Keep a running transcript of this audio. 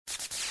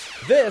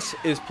This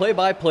is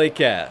Play-by-Play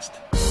Cast.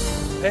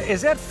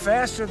 Is that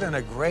faster than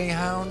a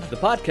Greyhound? The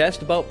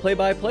podcast about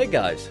play-by-play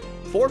guys.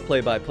 For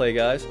play-by-play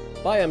guys,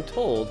 by, I'm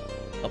told,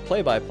 a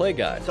play-by-play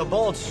guy. It's a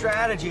bold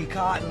strategy,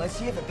 Cotton. Let's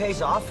see if it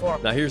pays off for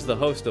him. Now here's the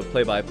host of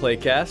Play-by-Play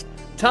Cast,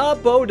 Tom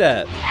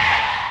Bodett.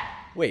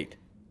 Wait,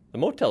 the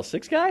Motel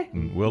 6 guy?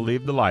 We'll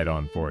leave the light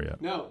on for you.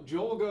 No,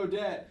 Joel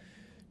Godet.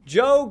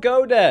 Joe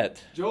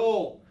Godet.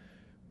 Joel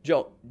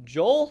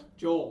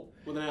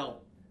with an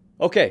L.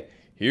 Okay,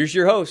 here's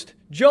your host,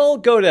 Joel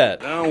Godet.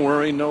 Don't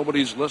worry,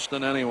 nobody's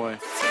listening anyway.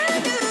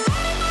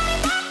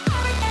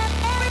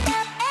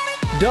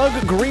 Doug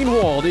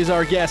Greenwald is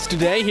our guest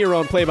today here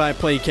on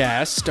Play-by-Play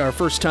Cast. Our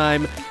first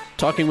time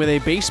talking with a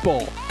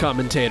baseball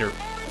commentator.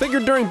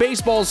 Figured during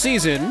baseball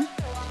season,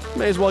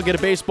 may as well get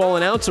a baseball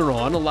announcer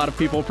on. A lot of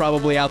people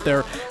probably out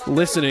there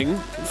listening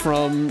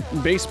from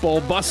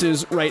baseball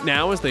buses right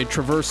now as they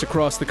traverse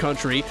across the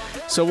country.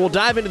 So we'll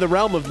dive into the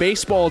realm of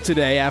baseball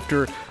today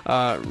after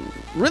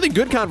really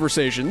good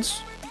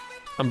conversations.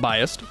 I'm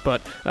biased,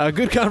 but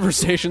good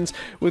conversations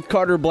with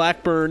Carter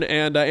Blackburn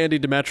and Andy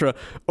Demetra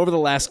over the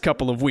last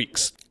couple of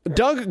weeks.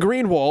 Doug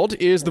Greenwald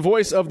is the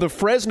voice of the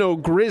Fresno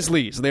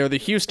Grizzlies. They are the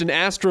Houston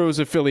Astros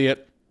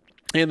affiliate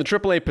in the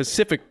AAA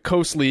Pacific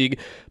Coast League.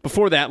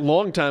 Before that,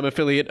 longtime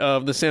affiliate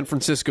of the San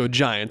Francisco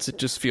Giants. It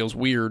just feels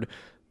weird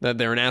that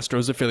they're an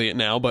Astros affiliate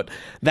now, but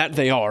that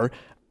they are.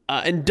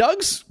 And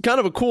Doug's kind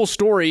of a cool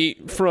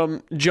story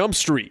from Jump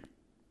Street.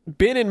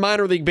 Been in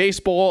minor league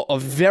baseball a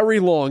very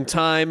long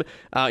time.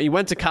 He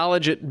went to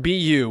college at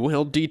BU.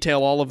 He'll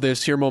detail all of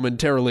this here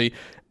momentarily.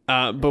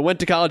 But went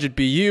to college at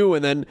BU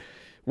and then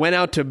went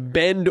out to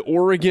Bend,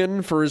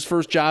 Oregon for his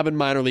first job in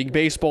minor league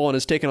baseball and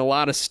has taken a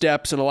lot of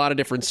steps and a lot of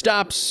different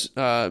stops.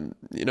 The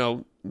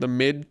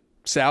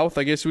Mid-South,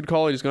 I guess you would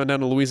call it. He's gone down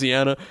to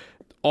Louisiana,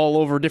 all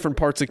over different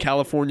parts of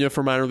California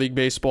for minor league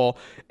baseball,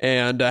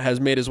 and has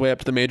made his way up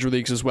to the major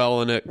leagues as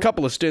well, and a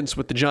couple of stints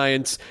with the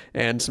Giants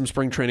and some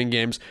spring training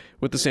games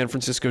with the San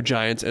Francisco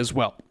Giants as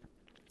well.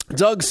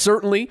 Doug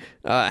certainly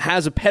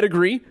has a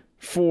pedigree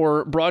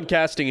for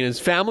broadcasting in his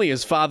family.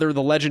 His father,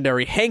 the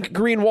legendary Hank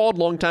Greenwald,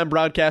 longtime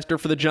broadcaster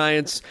for the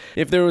Giants.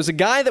 If there was a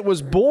guy that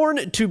was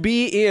born to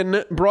be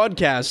in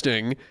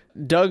broadcasting,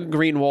 Doug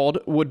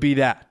Greenwald would be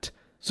that.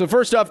 So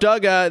first off,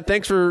 Doug,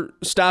 thanks for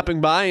stopping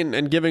by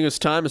and giving us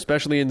time,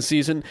 especially in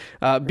season,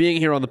 being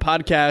here on the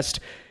podcast.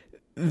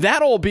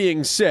 That all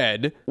being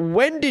said,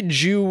 when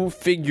did you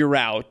figure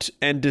out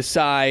and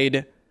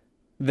decide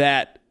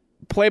that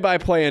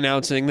play-by-play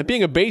announcing, that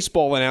being a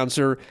baseball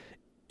announcer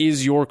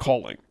is your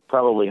calling?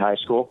 Probably high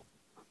school.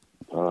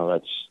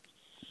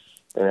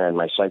 And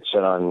my sights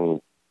set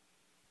on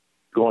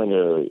going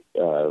to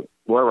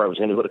wherever I was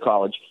going to go to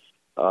college.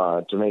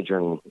 To major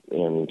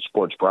in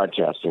sports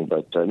broadcasting,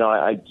 but no,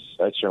 I'd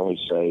certainly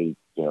say,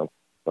 when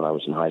I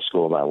was in high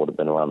school, that would have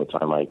been around the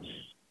time I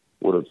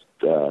would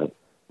have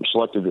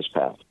selected this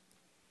path.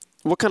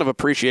 What kind of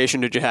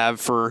appreciation did you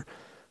have for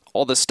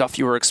all the stuff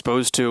you were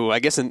exposed to, I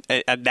guess,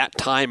 at that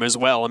time as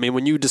well? I mean,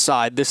 when you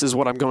decide this is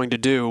what I'm going to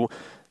do,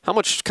 how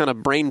much kind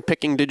of brain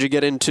picking did you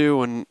get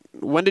into, and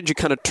when did you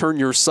kind of turn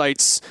your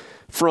sights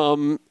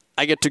from,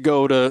 I get to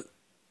go to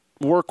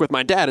work with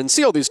my dad and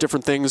see all these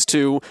different things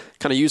to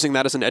kind of using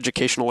that as an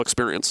educational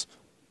experience?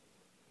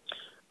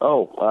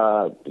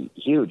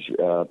 Huge,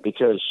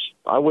 because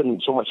I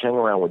wouldn't so much hang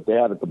around with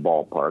Dad at the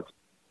ballpark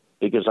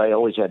because I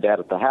always had Dad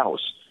at the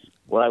house.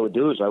 What I would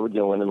do is I would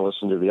go in and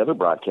listen to the other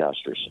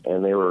broadcasters,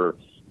 and they were,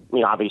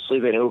 obviously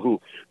they knew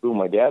who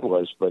my dad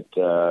was, but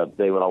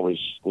they would always,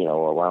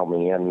 allow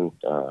me in.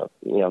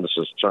 This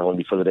is certainly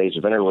before the days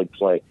of interleague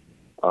play,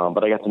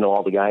 but I got to know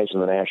all the guys in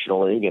the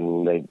National League,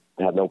 and they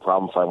had no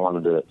problem if I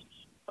wanted to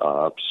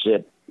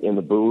sit in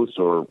the booth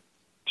or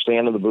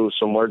stand in the booth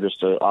somewhere just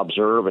to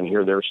observe and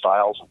hear their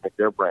styles and pick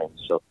their brains.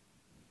 So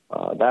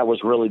that was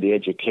really the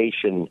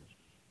education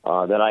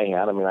that I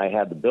had. I mean, I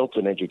had the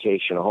built-in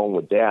education at home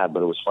with Dad,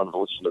 but it was fun to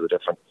listen to the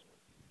different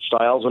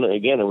styles. And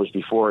again, it was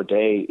before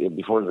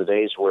the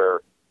days where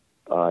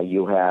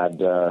you had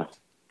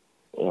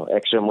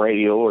XM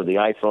radio or the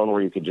iPhone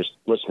where you could just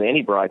listen to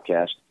any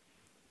broadcast.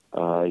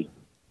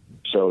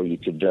 So you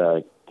could.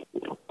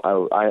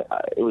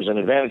 It was an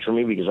advantage for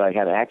me because I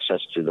had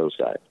access to those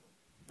guys.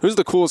 Who's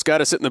the coolest guy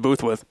to sit in the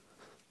booth with?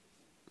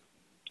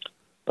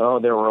 Oh,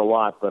 there were a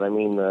lot, but I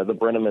mean, the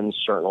Brennemans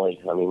certainly.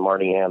 I mean,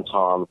 Marty and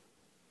Tom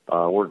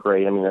were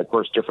great. I mean, of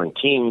course, different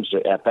teams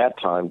at that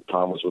time.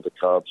 Tom was with the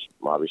Cubs,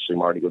 obviously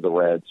Marty with the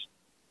Reds.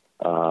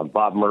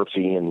 Bob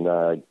Murphy and,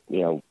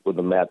 with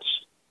the Mets,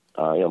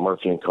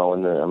 Murphy and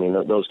Cohen. I mean,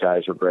 those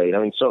guys were great.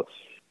 I mean, so,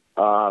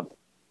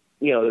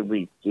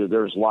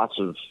 there's lots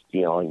of,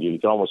 you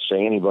can almost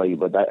say anybody,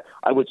 but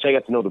I would say I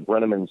got to know the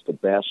Brennemans the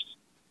best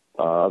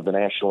of the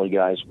National League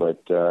guys,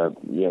 but,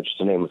 just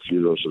to name a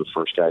few, those are the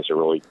first guys that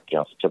really,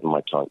 off the tip of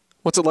my tongue.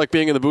 What's it like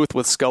being in the booth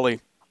with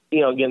Scully?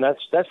 Again,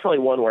 that's probably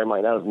one where I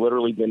might not have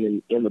literally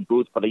been in the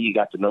booth, but you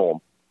got to know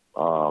him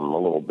a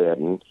little bit.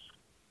 And,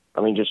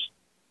 I mean, just,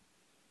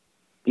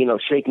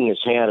 shaking his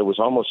hand, it was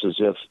almost as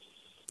if,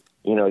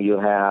 you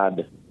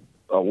had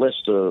a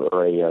list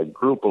or a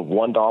group of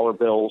 $1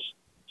 bills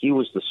he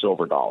was the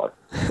silver dollar.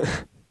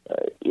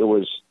 It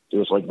was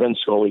like Vin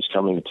Scully's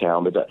coming to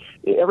town. But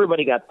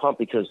everybody got pumped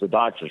because the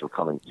Dodgers were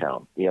coming to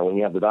town. When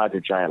you have the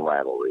Dodger-Giant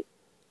rivalry.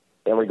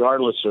 And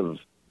regardless of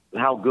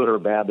how good or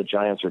bad the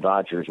Giants or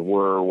Dodgers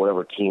were,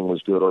 whatever team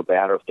was good or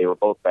bad, or if they were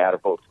both bad or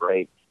both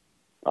great,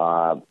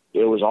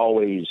 it was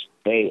always,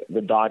 hey,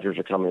 the Dodgers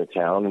are coming to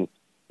town. And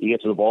you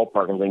get to the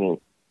ballpark and thinking,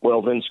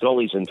 well, Vin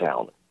Scully's in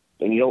town.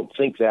 And you don't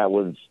think that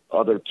with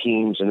other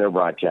teams and their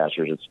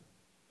broadcasters. It's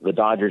the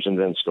Dodgers and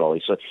Vin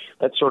Scully. So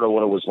that's sort of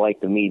what it was like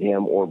to meet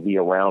him or be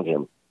around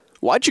him.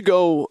 Why'd you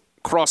go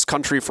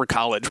cross-country for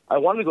college? I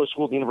wanted to go to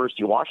school at the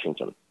University of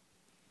Washington.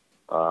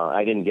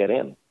 I didn't get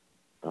in.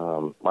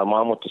 My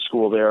mom went to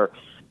school there.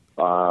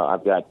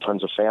 I've got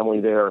tons of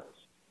family there,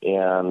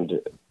 and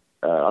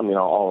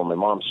all on my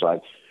mom's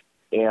side.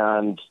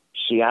 And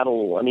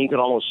Seattle, you could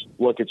almost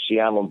look at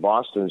Seattle and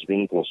Boston as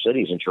being equal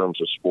cities in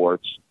terms of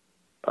sports.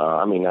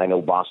 I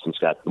know Boston's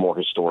got the more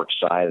historic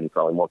side and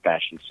probably more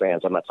passionate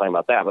fans. I'm not talking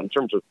about that, but in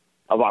terms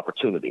of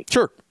opportunity.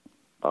 Sure.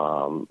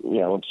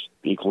 It's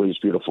equally as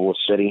beautiful a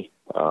city.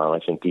 I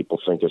think people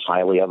think as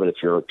highly of it. If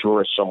you're a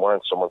tourist somewhere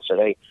and someone said,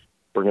 hey,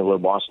 we're going to go to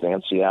Boston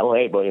and Seattle,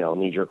 hey, but,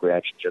 knee-jerk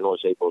reaction, generally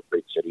say both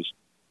great cities.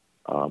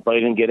 But I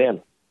didn't get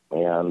in,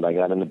 and I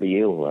got into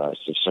BU.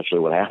 It's essentially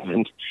what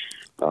happened.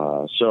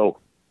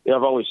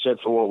 I've always said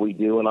for what we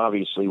do, and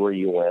obviously where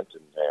you went,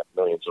 and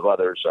millions of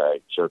others,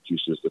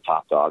 Syracuse is the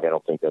top dog. I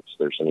don't think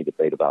there's any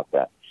debate about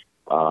that.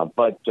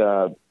 But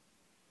I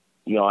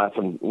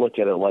often look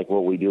at it like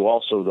what we do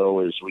also, though,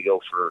 is we go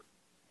for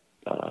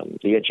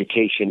the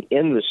education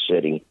in the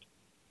city.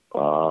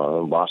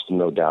 Boston,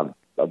 no doubt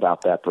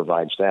about that,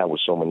 provides that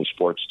with so many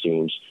sports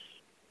teams.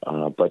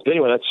 But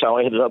anyway, that's how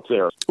I ended up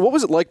there. What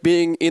was it like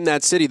being in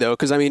that city, though?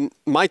 Because,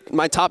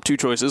 my top two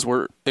choices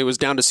were, it was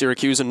down to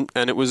Syracuse and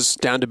it was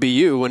down to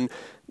BU. And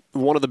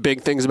one of the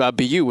big things about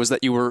BU was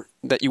that you were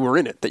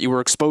in it, that you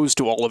were exposed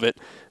to all of it.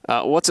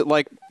 What's it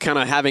like kind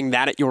of having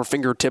that at your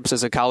fingertips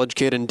as a college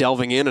kid and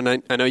delving in?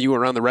 And I know you were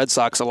around the Red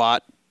Sox a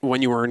lot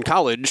when you were in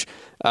college,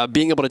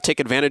 being able to take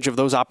advantage of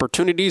those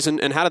opportunities,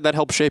 and how did that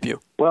help shape you?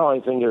 Well,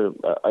 I think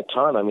a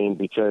ton.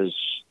 Because,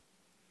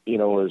 it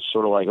was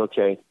sort of like,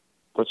 okay,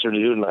 what's there to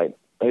do tonight?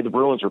 Hey, the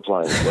Bruins are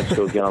playing. Let's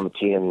go get on the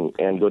tee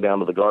and go down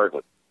to the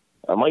Garden.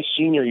 My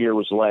senior year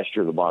was the last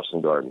year of the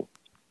Boston Garden.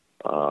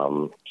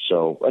 I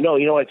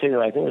think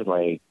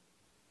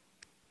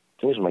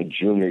it was my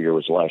junior year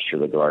was the last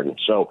year of the Garden.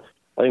 So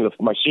I think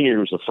my senior year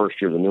was the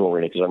first year of the new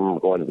arena, because I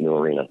remember going to the new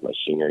arena my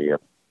senior year.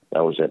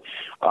 That was it.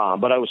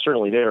 But I was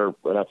certainly there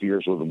enough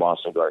years with the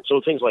Boston Garden. So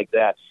things like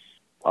that.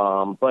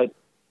 But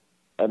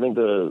I think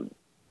to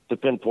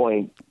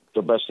pinpoint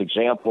the best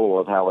example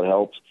of how it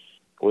helped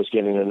was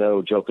getting to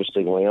know Joe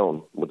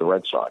Castiglione with the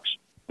Red Sox.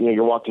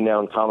 You're walking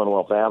down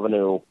Commonwealth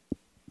Avenue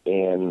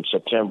in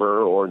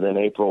September or then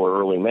April or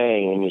early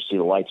May, and you see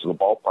the lights of the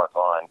ballpark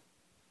on.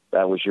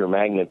 That was your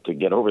magnet to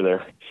get over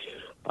there.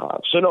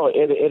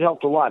 It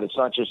helped a lot. It's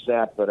not just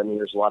that, but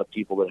there's a lot of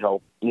people that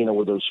help,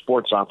 with those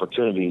sports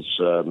opportunities.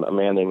 A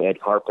man named Ed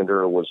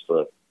Carpenter was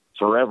the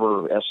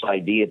forever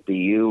SID at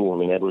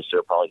BU. Ed was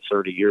there probably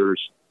 30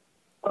 years.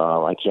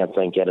 I can't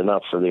thank Ed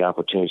enough for the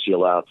opportunities he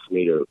allowed for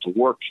me to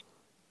work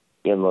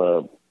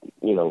to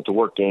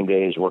work game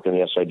days, work in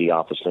the SID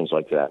office, things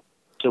like that.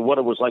 So what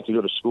it was like to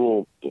go to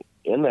school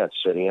in that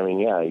city,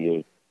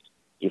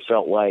 you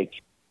felt like,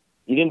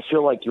 you didn't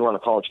feel like you were on a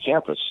college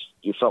campus.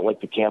 You felt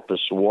like the campus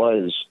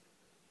was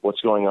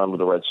what's going on with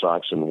the Red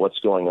Sox and what's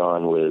going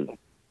on with,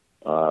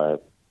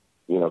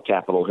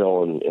 Capitol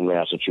Hill in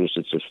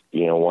Massachusetts. If,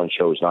 one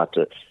chose not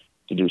to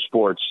do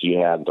sports, you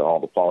had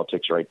all the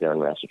politics right there in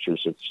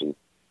Massachusetts. And,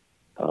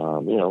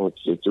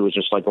 it was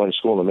just like going to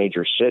school in a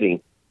major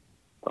city.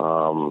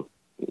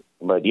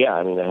 But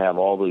yeah, to have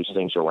all these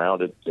things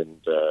around it, and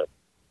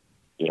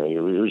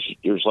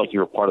it was like you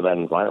were part of that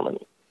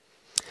environment,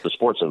 the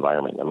sports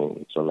environment.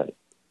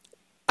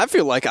 I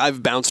feel like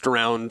I've bounced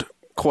around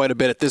quite a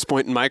bit at this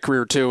point in my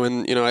career too,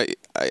 and I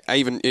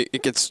even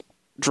it gets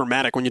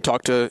dramatic when you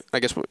talk to, I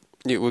guess, what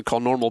you would call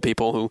normal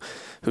people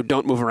who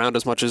don't move around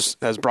as much as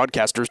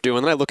broadcasters do,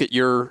 and then I look at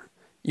your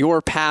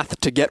path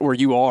to get where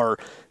you are.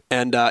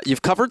 And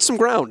you've covered some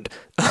ground.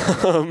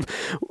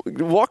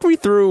 Walk me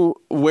through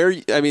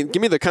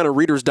give me the kind of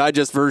Reader's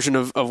Digest version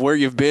of where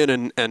you've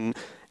been and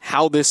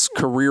how this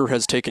career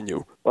has taken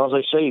you. Well, as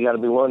I say, you got to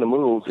be willing to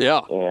move. Yeah.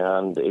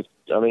 And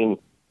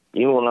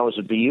even when I was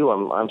at BU,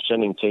 I'm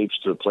sending tapes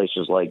to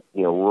places like,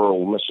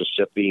 rural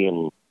Mississippi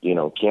and,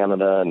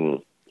 Canada.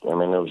 And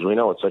as we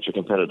know, it's such a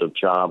competitive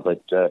job.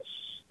 But,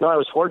 no, I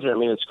was fortunate.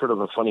 It's sort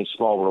of a funny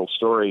small world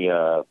story,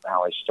 how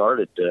I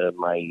started.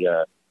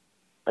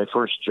 My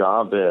first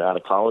job out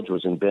of college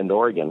was in Bend,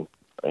 Oregon,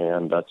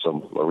 and that's a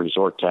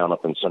resort town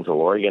up in Central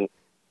Oregon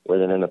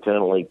with an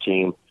independent league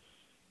team.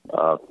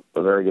 A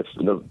very good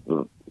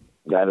the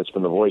guy that's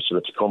been the voice of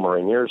the Tacoma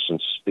Rainiers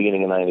since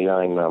beginning of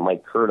 '99,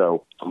 Mike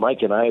Curto.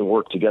 Mike and I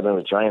worked together in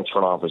the Giants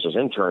front office as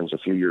interns a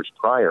few years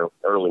prior,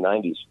 early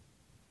 '90s,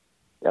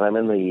 and I'm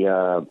in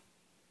the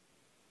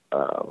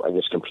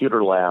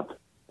computer lab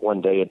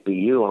one day at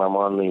BU, and I'm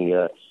on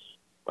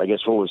I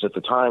guess what was at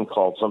the time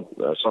called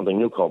something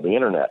new called the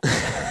Internet.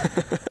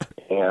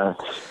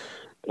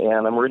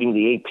 and I'm reading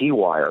the AP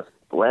wire.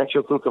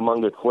 Rancho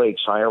Cucamonga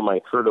Quakes hire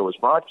Mike Curto as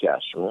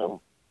broadcaster.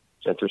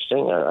 It's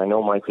interesting. I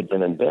know Mike had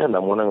been in Bend.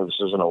 I'm wondering if this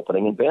is an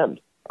opening in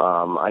Bend.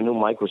 I knew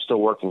Mike was still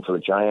working for the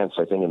Giants,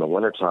 I think, in the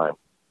wintertime.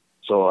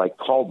 So I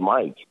called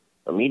Mike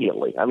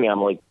immediately. I'm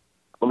like,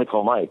 let me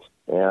call Mike.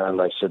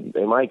 And I said,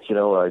 hey, Mike,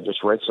 I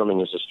just read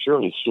something. Is this true?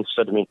 And he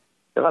said to me,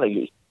 God,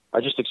 I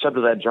just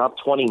accepted that job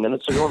 20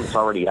 minutes ago and it's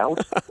already out.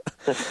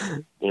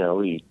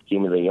 He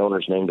gave me the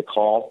owner's name to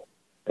call.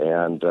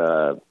 And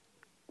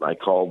I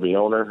called the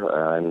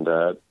owner and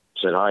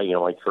said, hi,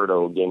 Mike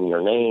Curto gave me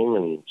your name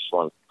and just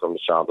wanted to come to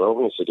shop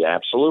over. He said, yeah,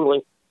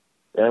 absolutely.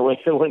 And it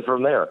went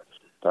from there.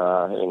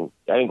 And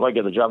I didn't quite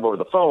get the job over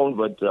the phone,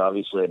 but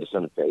obviously I had to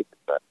send a tape.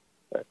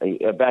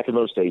 Back in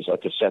those days, a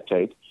cassette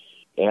tape.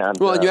 And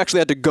you actually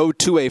had to go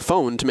to a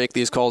phone to make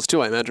these calls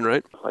too, I imagine,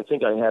 right? I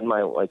think I had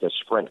a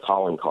Sprint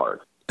calling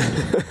card.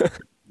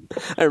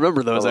 I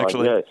remember those,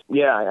 actually.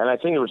 Yeah, and I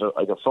think it was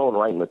a phone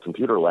right in the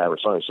computer lab or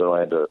something, so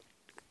I had to,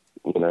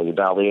 you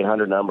dial the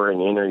 800 number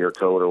and you enter your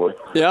code or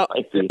whatever. Yeah,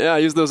 I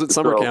used those at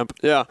summer camp,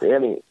 yeah.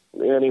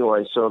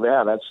 Anyway, so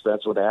yeah,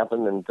 that's what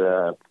happened, and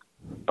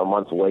a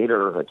month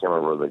later, I can't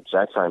remember the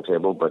exact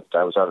timetable, but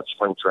I was out at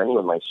spring training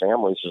with my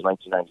family. This is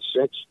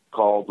 1996.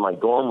 Called my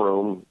dorm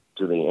room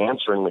to the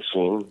answering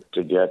machine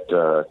to get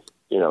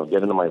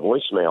into my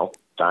voicemail.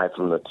 Guy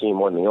from the team,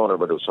 wasn't the owner,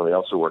 but it was somebody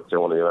else who worked there.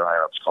 One of the other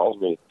higher-ups calls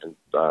me and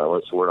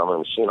lets the word on my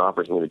machine,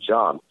 offers me the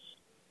job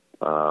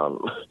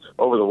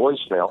over the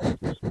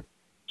voicemail.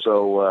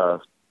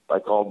 So I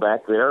called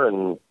back there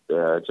and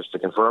just to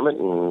confirm it,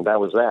 and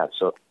that was that.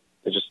 So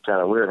it's just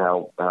kind of weird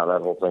how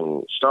that whole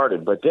thing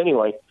started. But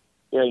anyway,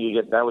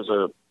 that was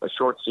a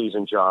short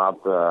season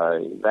job.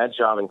 That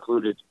job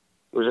included,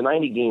 it was a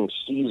 90-game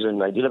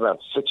season. I did about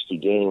 60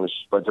 games,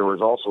 but there was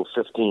also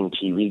 15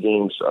 TV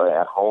games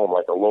at home,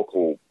 like a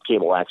local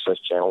cable access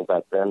channel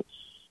back then.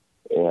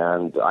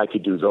 And I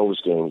could do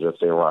those games if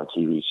they were on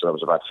TV, so it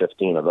was about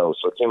 15 of those.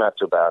 So it came out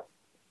to about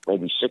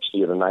maybe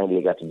 60 of the 90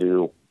 I got to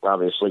do.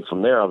 Obviously,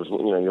 from there, I was,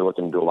 you're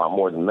looking to do a lot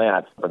more than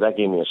that. But that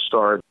gave me a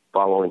start.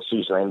 Following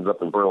season, I ended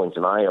up in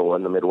Burlington, Iowa,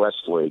 in the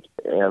Midwest League.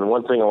 And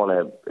one thing I want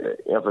to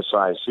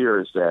emphasize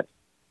here is that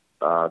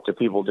to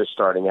people just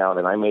starting out,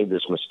 and I made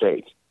this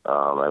mistake,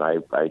 and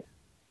I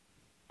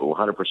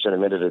 100%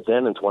 admitted it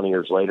then, and 20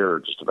 years later,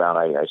 just about,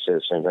 I say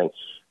the same thing.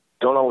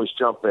 Don't always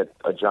jump at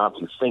a job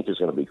you think is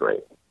going to be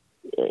great.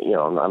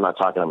 I'm not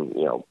talking,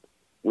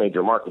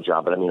 major market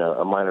job, but I mean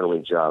a minor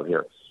league job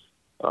here.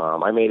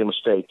 I made a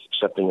mistake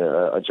accepting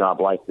a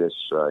job like this,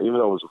 even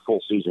though it was a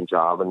full season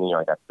job, and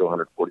I got to go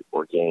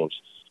 144 games.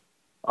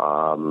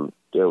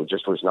 It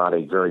just was not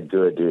a very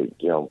good.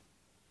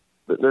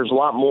 There's a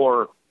lot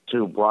more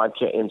to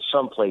broadcast in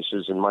some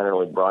places in minor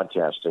league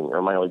broadcasting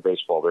or minor league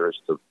baseball there is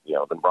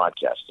than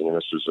broadcasting, and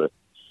this was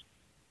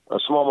a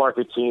small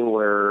market team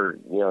where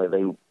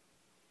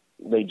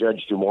they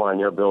judged you more on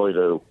your ability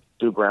to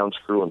do ground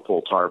screw and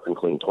pull tarp and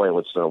clean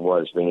toilets than it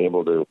was being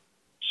able to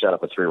set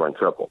up a 3-run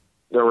triple.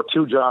 There were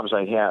two jobs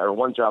I had, or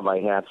one job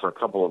I had for a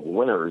couple of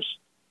winters,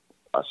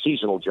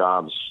 seasonal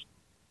jobs,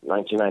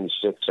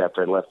 1996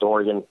 after I left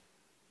Oregon,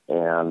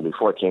 and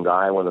before I came to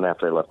Iowa, and then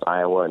after I left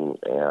Iowa, and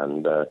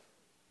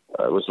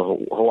it was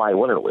the Hawaii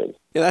Winter League.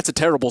 Yeah, that's a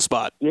terrible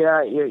spot.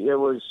 Yeah, it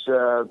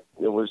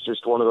was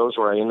just one of those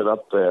where I ended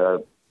up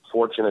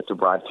fortunate to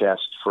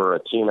broadcast for a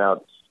team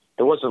out.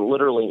 It wasn't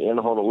literally in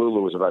Honolulu.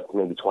 It was about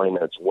maybe 20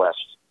 minutes west,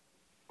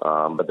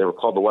 but they were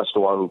called the West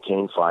Oahu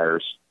Cane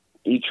Fires.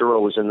 Ichiro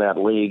was in that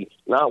league,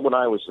 not when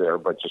I was there,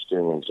 but just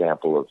giving an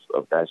example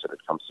of guys that had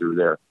come through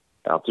there.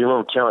 Do you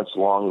remember Terrence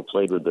Long, who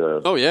played with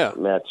the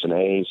Mets and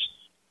A's?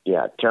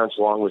 Yeah, Terrence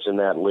Long was in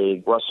that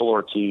league. Russell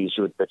Ortiz,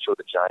 who had pitched with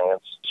the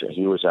Giants,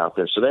 he was out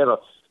there. So they had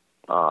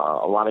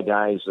a lot of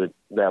guys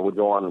that would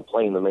go on and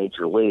play in the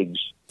major leagues.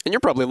 And you're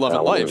probably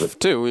loving life,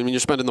 too. I mean, you're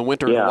spending the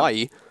winter in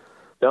Hawaii.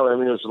 No, I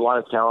mean, there's a lot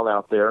of talent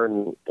out there,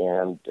 and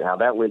how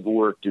that league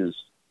worked is,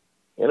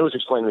 and it was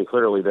explained to me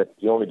clearly that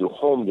you only do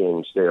home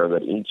games there,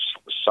 that each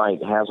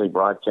site has a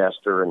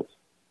broadcaster, and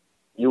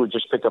you would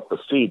just pick up the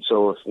feed.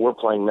 So if we're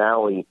playing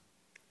Maui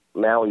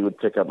would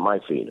pick up my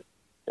feed.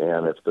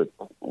 And if the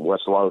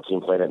West Oahu team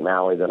played at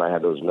Maui, then I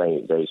had those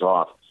days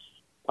off.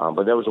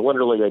 But there was a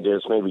winter league I did.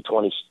 It's maybe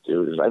 20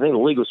 students. I think the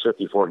league was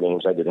 54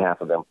 games. I did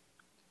half of them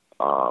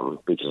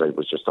because it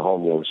was just the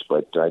home games.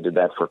 But I did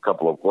that for a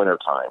couple of winter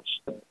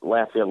times.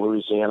 Lafayette,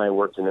 Louisiana, I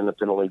worked in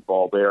independent league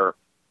ball there.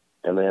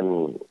 And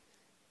then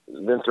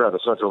throughout the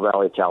Central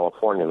Valley of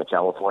California, in the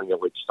California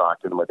League,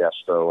 Stockton,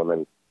 Modesto,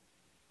 and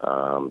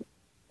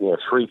then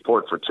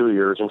Shreveport for 2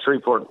 years. And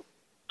Shreveport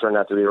turned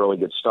out to be a really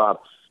good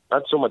stop.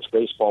 Not so much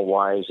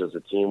baseball-wise as the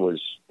team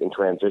was in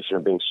transition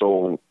of being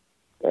sold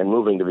and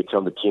moving to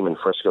become the team in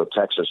Frisco,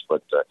 Texas,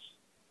 but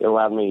it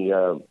allowed me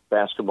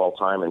basketball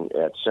time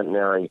at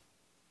Centenary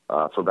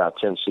for about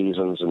 10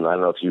 seasons. And I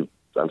don't know if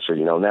I'm sure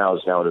you know now,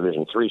 is now a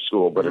Division III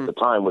school, but at the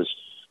time was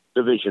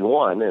Division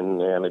I,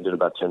 and I did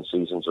about 10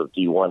 seasons of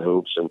D1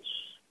 hoops. And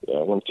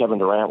when Kevin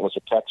Durant was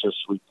at Texas,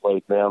 we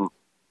played them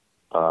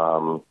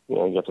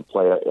You get to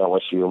play at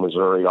LSU,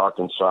 Missouri,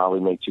 Arkansas. We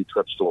made 2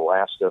 trips to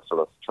Alaska for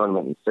the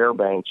tournament in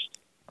Fairbanks.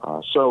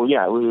 It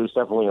was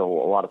definitely a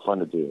lot of fun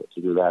to do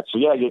that. So,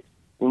 you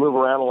move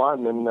around a lot,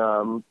 and then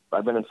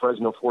I've been in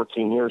Fresno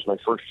 14 years. My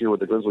first year with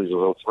the Grizzlies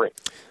was 03.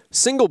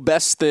 Single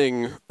best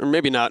thing, or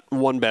maybe not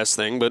one best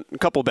thing, but a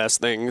couple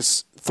best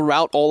things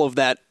throughout all of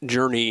that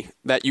journey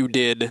that you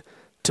did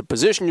to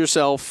position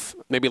yourself,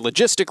 maybe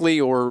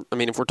logistically, or,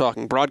 if we're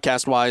talking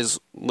broadcast-wise,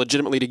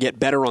 legitimately to get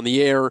better on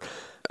the air.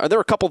 Are there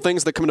a couple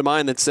things that come to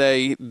mind that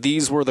say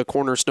these were the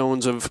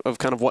cornerstones of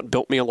kind of what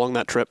built me along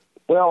that trip?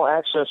 Well,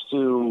 access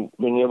to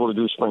being able to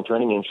do spring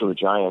training games for the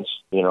Giants.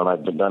 And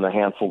I've done a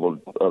handful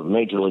of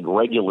Major League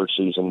regular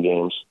season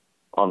games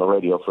on the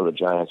radio for the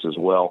Giants as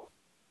well.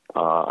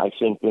 I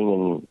think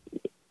being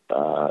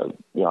having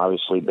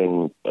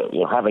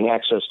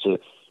access to,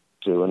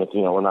 and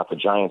we're not the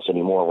Giants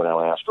anymore, we're now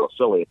an Astro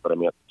affiliate, but at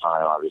the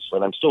time, obviously,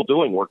 and I'm still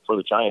doing work for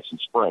the Giants in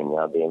spring.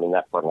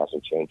 That part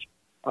hasn't changed.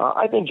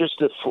 I think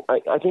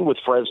with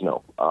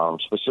Fresno,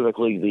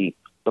 specifically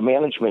the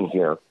management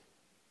here,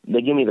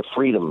 they give me the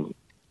freedom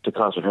to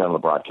concentrate on the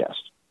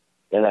broadcast,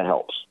 and that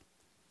helps.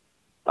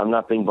 I'm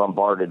not being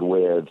bombarded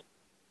with,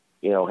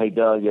 hey,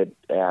 Doug, at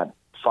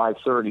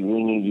 5:30,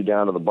 we need you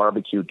down to the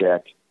barbecue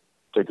deck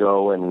to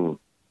go and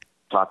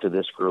talk to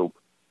this group.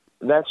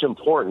 That's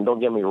important, don't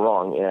get me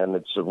wrong, and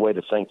it's a way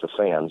to thank the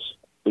fans,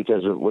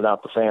 because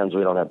without the fans,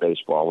 we don't have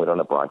baseball, we don't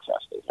have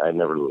broadcasting. I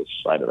never lose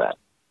sight of that.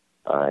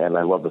 And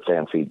I love the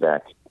fan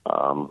feedback.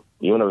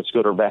 Even if it's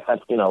good or bad,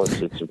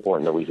 it's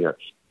important that we hear.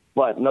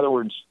 But in other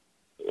words,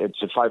 it's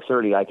at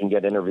 5:30, I can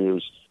get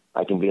interviews.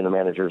 I can be in the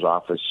manager's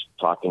office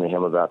talking to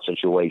him about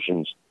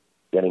situations,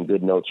 getting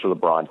good notes for the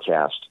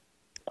broadcast,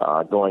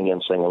 going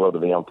in, saying hello to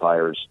the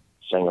umpires,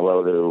 saying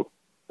hello to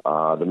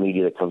the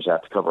media that comes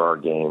out to cover our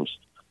games.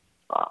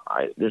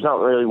 There's not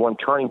really one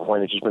turning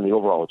point. It's just been the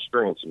overall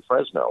experience in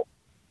Fresno.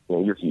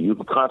 You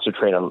can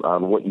concentrate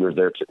on what you're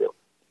there to do.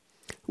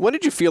 When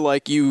did you feel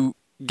like you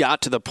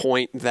got to the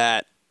point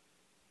that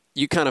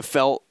you kind of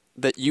felt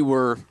that you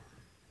were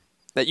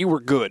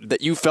good,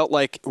 that you felt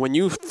like when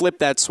you flipped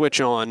that switch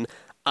on,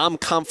 I'm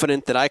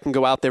confident that I can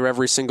go out there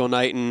every single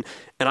night, and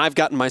I've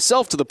gotten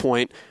myself to the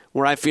point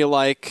where I feel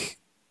like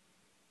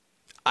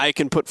I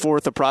can put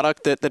forth a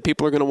product that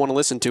people are going to want to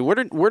listen to?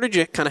 Where did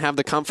you kind of have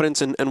the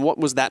confidence, and what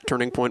was that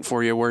turning point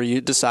for you where you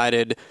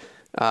decided,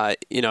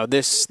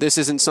 this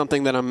isn't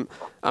something that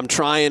I'm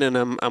trying and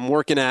I'm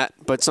working at,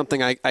 but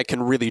something I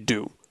can really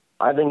do?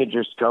 I think it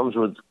just comes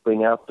with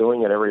being out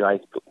doing it every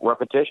night,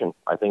 repetition.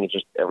 I think it's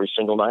just every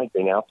single night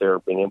being out there,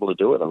 being able to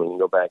do it. You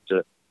go back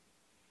to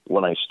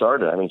when I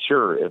started.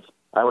 Sure, if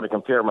I were to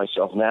compare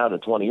myself now to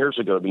 20 years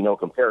ago, there'd be no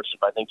comparison.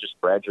 I think just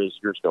gradually as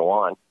years go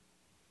on,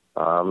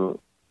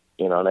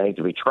 and I hate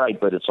to be trite,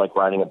 but it's like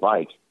riding a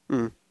bike.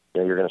 You're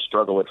going to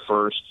struggle at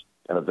first,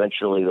 and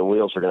eventually the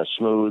wheels are going to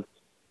smooth.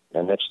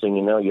 And next thing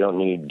you know, you don't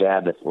need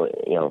dad to,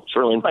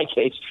 certainly in my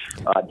case,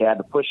 dad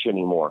to push you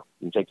anymore.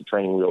 You can take the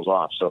training wheels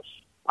off. So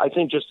I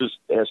think just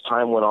as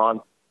time went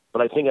on,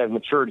 but I think I've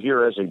matured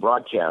here as a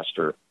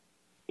broadcaster,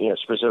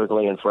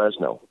 specifically in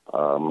Fresno.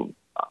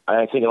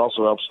 I think it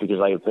also helps because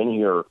I have been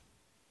here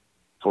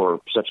for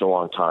such a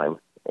long time,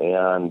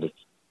 and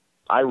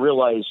I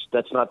realize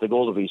that's not the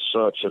goal to be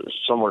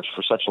somewhere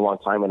for such a long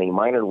time in a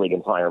minor league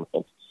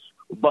environment.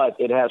 But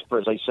it has,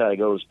 as I said, it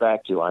goes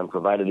back to I'm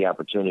provided the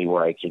opportunity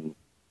where I can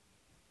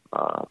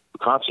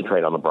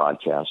concentrate on the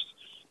broadcast,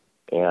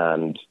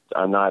 and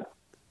I'm not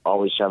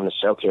always having to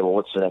say, okay, well,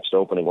 what's the next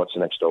opening? What's the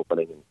next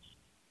opening? And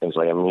things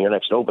like, your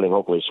next opening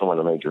hopefully is somewhere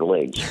in the major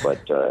leagues, but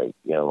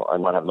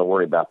I'm not having to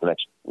worry about the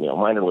next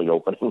minor league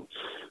opening,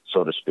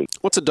 so to speak.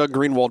 What's a Doug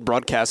Greenwald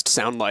broadcast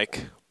sound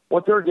like?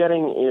 What they're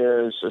getting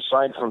is,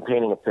 aside from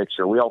painting a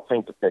picture, we all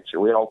paint the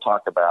picture. We all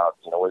talk about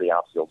where the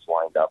outfield's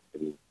lined up,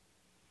 and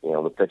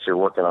the picture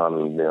working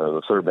on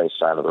the third base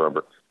side of the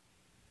rubber.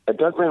 A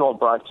Doug Greenwald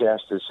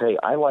broadcast is, hey,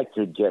 I like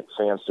to get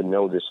fans to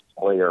know this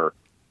player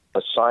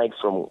aside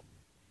from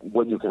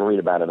what you can read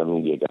about in a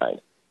media guide.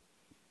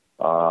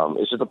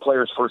 Is it the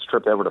player's first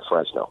trip ever to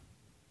Fresno?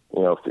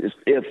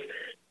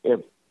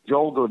 If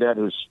Joel Godet,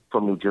 who's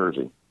from New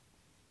Jersey,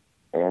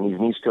 and he's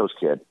an East Coast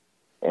kid,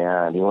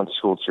 and he went to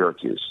school at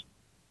Syracuse,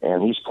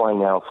 and he's playing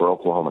now for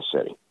Oklahoma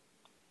City.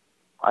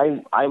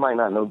 I might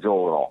not know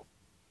Joel at all,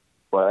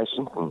 but I see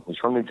him. He's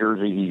from New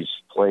Jersey. He's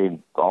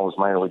played, all his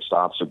minor league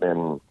stops have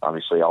been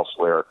obviously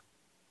elsewhere.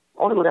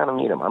 I want to go down and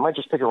meet him. I might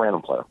just pick a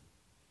random player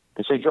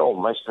and say,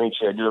 Joel, nice to meet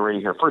you. I do the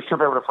radio here. First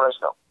trip ever to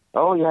Fresno.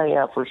 Oh,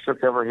 yeah, first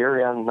trip ever here.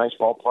 Yeah, nice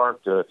ballpark.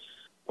 It's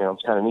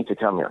kind of neat to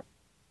come here.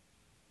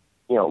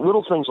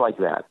 Little things like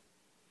that.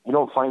 You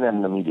don't find that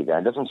in the media guide.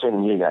 It doesn't say in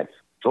the media guide,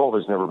 Joel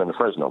has never been to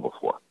Fresno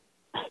before.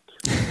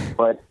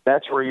 But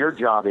that's where your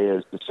job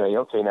is to say,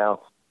 okay,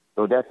 now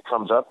Godet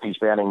comes up. He's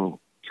batting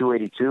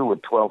 .282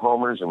 with 12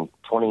 homers and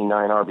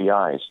 29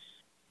 RBIs.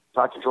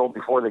 Talked to Joel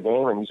before the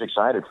game, and he's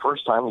excited.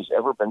 First time he's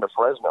ever been to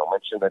Fresno.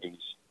 Mentioned that he's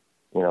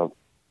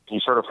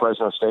heard of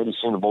Fresno State. He's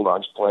seen the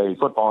Bulldogs play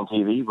football on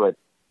TV, but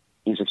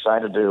he's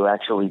excited to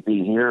actually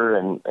be here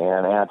and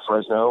at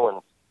Fresno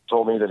and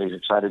told me that he's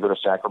excited to go to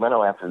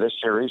Sacramento after this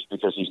series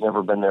because he's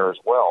never been there as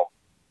well.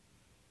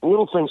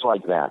 Little things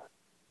like that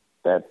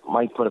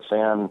might put a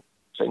fan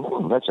saying,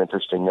 that's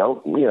interesting.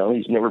 No,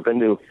 he's never been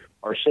to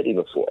our city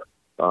before.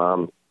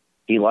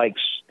 He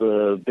likes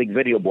the big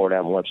video board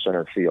out in left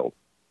center field.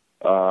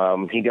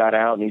 He got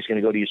out and he's going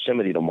to go to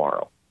Yosemite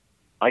tomorrow.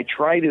 I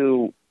try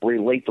to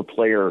relate the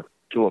player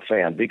to a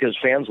fan because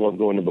fans love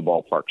going to the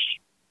ballparks.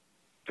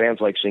 Fans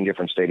like seeing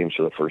different stadiums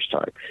for the first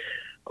time.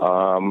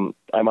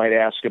 I might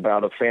ask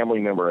about a family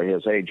member of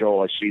his. Hey,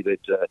 Joel, I see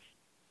that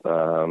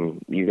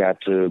you got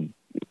to,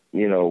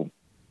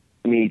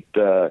 meet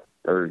or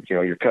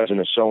your cousin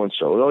is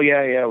so-and-so. Oh,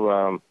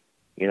 yeah.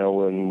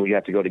 When we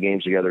got to go to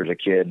games together as a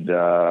kid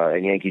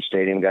at Yankee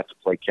Stadium, got to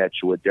play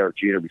catch with Derek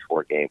Jeter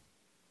before a game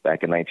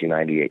back in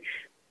 1998.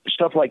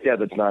 Stuff like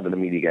that's not in the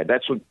media guide.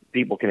 That's what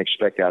people can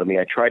expect out of me.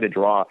 I try to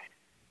draw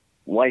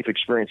life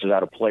experiences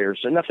out of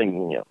players, and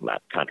nothing,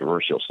 not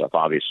controversial stuff.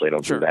 Obviously, I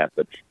don't do that,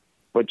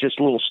 but just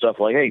little stuff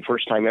like, hey,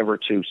 first time ever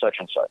to such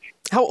and such.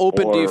 How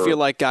open do you feel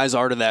like guys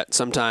are to that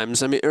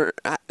sometimes? I mean,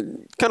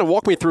 kind of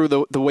walk me through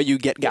the way you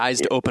get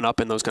guys to open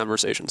up in those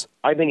conversations.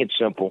 I think it's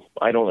simple.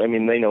 They know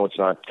it's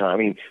not.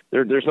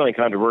 There's nothing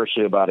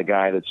controversial about a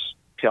guy that's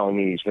telling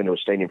me he's been to a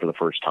stadium for the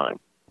first time.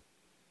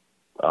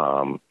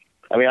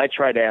 I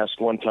tried to ask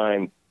one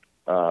time,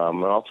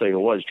 and I'll tell you who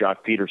it was,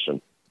 Jock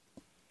Peterson,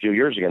 a few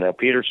years ago. Now,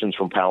 Peterson's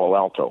from Palo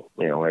Alto,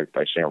 right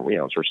by San,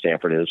 it's where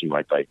Stanford is, and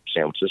right by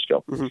San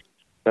Francisco. Mm-hmm.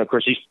 And, of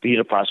course, he's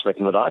a prospect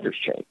in the Dodgers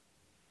chain.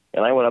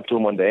 And I went up to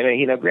him one day,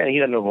 and granted, he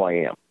doesn't know who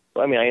I am.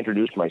 But, I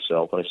introduced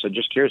myself, and I said,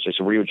 just curious. I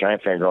said, were you a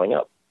Giant fan growing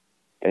up?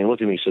 And he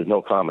looked at me and said,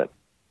 no comment.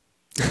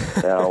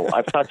 Now,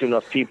 I've talked to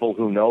enough people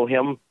who know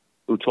him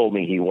who told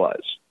me he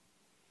was.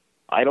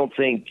 I don't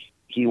think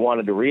he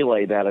wanted to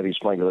relay that if he's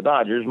playing for the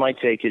Dodgers. My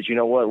take is,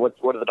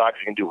 what are the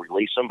Dodgers going to do,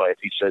 release him? But if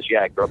he says,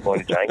 yeah, I grew up going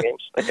to Giant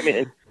games.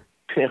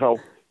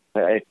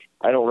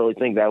 I don't really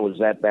think that was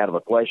that bad of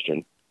a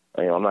question.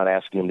 I'm not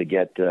asking him to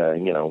get,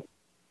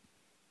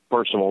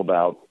 personal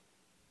about,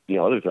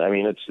 other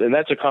things. And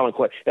that's a common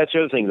question. That's the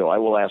other thing, though. I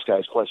will ask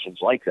guys questions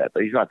like that,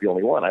 but he's not the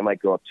only one. I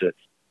might go up to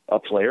a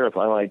player if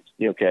I might,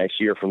 I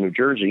see you're from New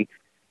Jersey,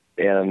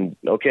 and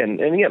again,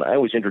 I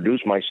always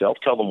introduce myself,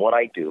 tell them what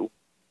I do,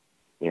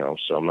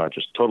 so I'm not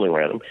just totally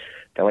random.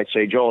 I might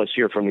say, Joel, I see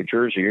you're from New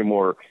Jersey. You're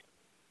more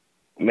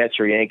Mets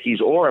or Yankees,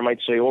 or I might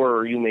say,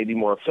 or you may be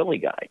more a Philly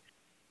guy.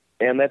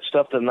 And that's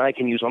stuff that I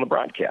can use on the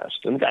broadcast.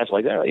 And guys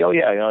like that, oh,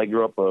 yeah, I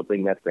grew up a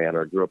big Met fan,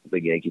 or I grew up a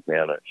big Yankee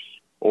fan.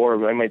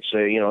 Or I might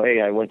say,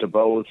 hey, I went to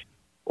both.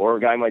 Or a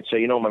guy might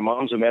say, my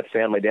mom's a Met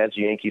fan, my dad's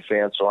a Yankee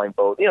fan, so I'm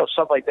both.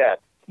 Stuff like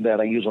that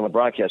I use on the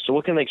broadcast. So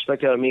what can they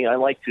expect out of me? I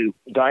like to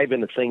dive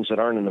into things that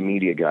aren't in the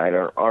media guide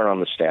or aren't on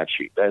the stat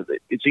sheet.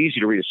 It's easy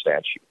to read a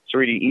stat sheet. It's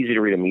really easy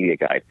to read a media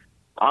guide.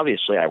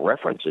 Obviously, I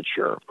reference it,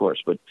 sure, of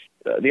course. But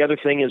the other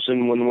thing is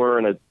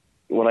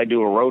when I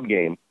do a road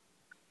game,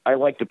 I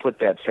like to put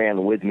that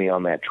fan with me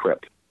on that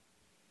trip.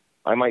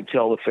 I might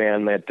tell the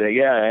fan that,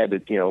 I had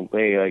to,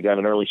 hey, I got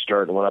an early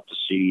start and went up to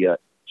see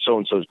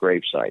so-and-so's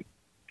gravesite,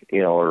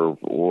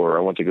 or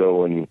I went to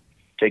go and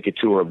take a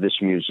tour of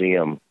this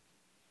museum,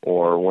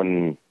 or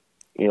when,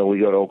 we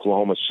go to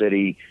Oklahoma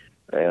City,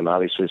 and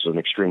obviously it's an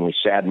extremely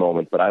sad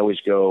moment, but I always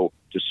go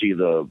to see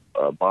the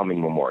bombing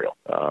memorial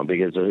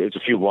because it's a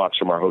few blocks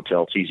from our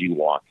hotel. It's easy to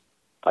walk.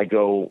 I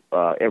go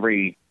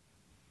every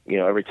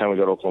time we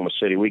go to Oklahoma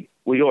City. We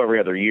go every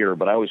other year,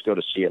 but I always go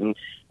to see it.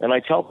 And I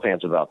tell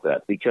fans about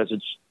that because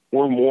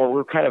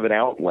we're kind of an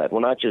outlet. We're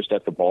not just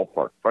at the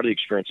ballpark. Part of the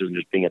experience isn't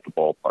just being at the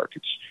ballpark.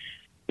 It's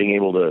being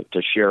able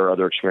to share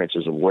other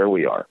experiences of where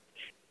we are.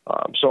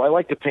 So I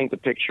like to paint the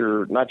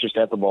picture, not just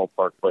at the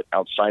ballpark, but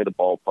outside the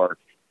ballpark,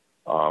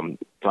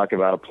 talk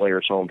about a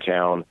player's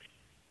hometown,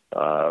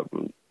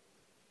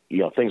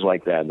 things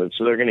like that.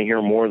 So they're going to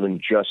hear more than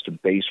just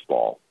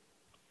baseball.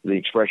 The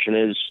expression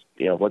is,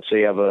 let's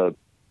say you have a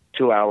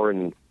 2-hour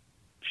and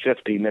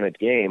 50-minute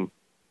game,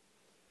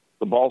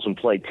 the ball's in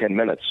play 10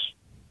 minutes.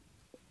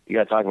 You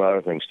got to talk about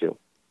other things too.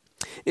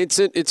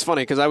 It's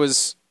funny because I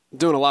was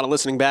doing a lot of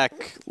listening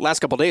back last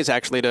couple of days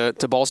actually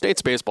to Ball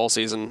State's baseball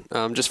season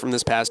just from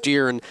this past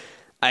year, and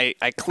I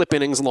clip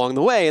innings along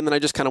the way, and then I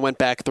just kind of went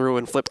back through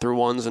and flipped through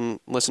ones and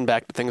listened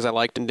back to things I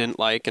liked and didn't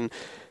like, and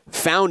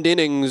found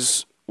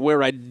innings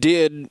where I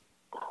did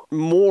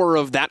more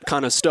of that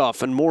kind of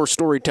stuff and more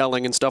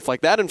storytelling and stuff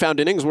like that, and found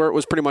innings where it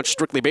was pretty much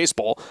strictly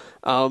baseball.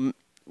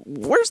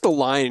 Where's the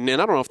line?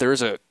 And I don't know if there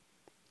is a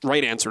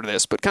right answer to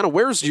this, but kind of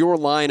where's your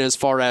line as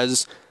far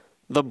as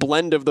the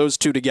blend of those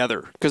two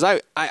together? Because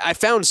I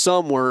found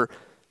some where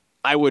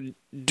I would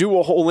do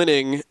a whole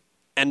inning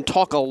and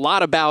talk a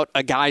lot about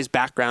a guy's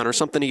background or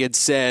something he had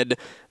said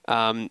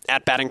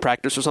at batting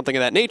practice or something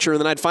of that nature, and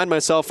then I'd find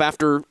myself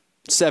after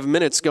 7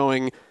 minutes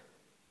going,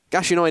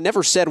 gosh, I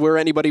never said where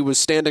anybody was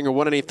standing or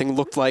what anything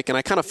looked like, and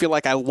I kind of feel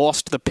like I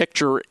lost the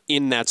picture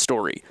in that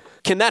story.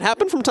 Can that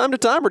happen from time to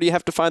time, or do you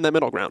have to find that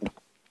middle ground?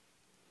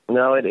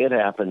 No, it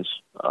happens.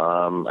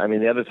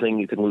 The other thing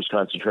you can lose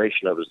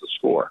concentration of is the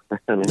score.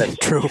 That's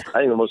true. I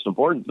think the most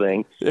important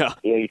thing,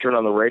 you turn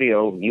on the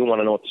radio, you want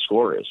to know what the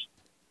score is.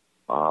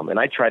 And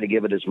I try to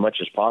give it as much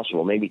as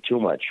possible, maybe too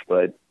much.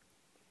 But,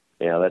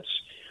 that's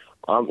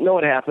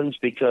it happens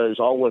because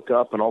I'll look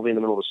up and I'll be in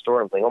the middle of the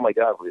store and think, oh, my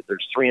God,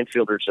 there's 3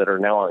 infielders that are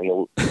now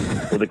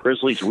with the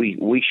Grizzlies,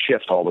 we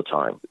shift all the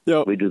time.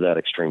 Yep. We do that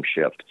extreme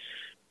shift.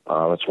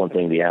 That's one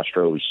thing the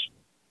Astros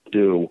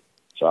do.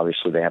 So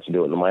obviously they have to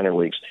do it in the minor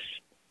leagues.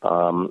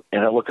 And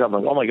I look up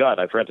and go, oh, my God,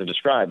 I forgot to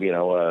describe, they've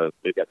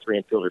got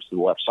 3 infielders to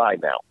the left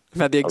side now.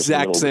 I've had the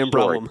exact same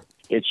problem.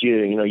 It's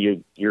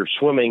you're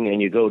swimming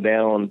and you go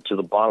down to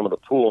the bottom of the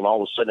pool and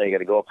all of a sudden you got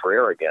to go up for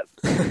air again.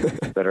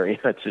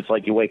 It's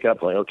like you wake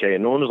up like, okay,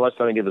 and when was the last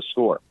time I gave a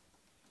score?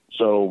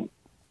 So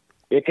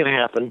it can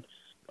happen.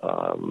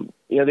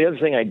 The other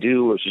thing I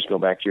do is just go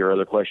back to your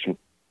other question.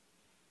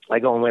 I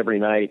go home every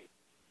night.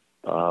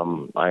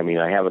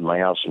 I have it in my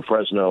house in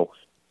Fresno.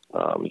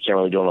 You can't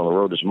really do it on the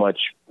road as much,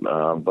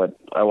 but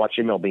I watch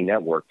MLB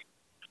Network.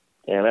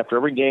 And after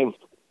every game,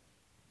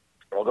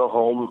 I'll go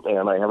home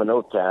and I have a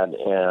notepad.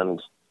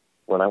 And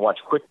when I watch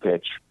Quick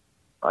Pitch,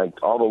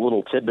 all the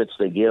little tidbits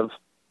they give,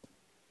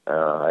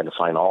 I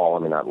define all. I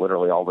mean, not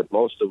literally all, but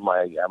most of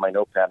my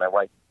notepad. And I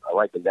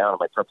write them down in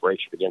my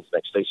preparation begins the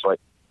next day. So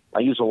I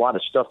use a lot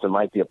of stuff that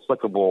might be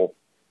applicable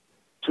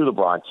to the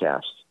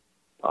broadcast.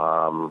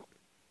 Now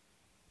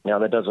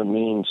that doesn't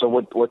mean. So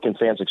what can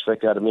fans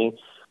expect out of me?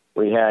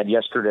 We had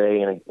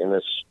yesterday in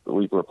this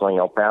week we were playing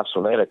El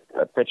Paso, and they had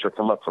a pitcher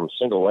come up from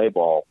single A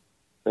ball,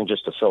 I think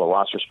just to fill a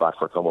roster spot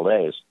for a couple of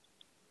days.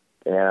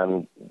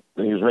 And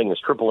he was making his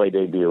AAA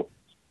debut,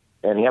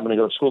 and he happened to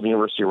go to school at the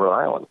University of Rhode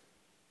Island.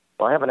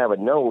 Well, I happen to have a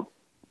note,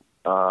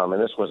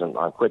 and this wasn't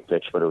on Quick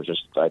Pitch, but it was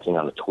just, I think,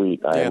 on a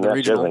tweet. And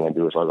that's the other thing I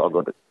do is I'll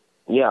go to,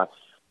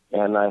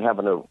 and I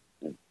happen to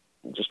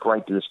just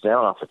write this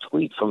down off a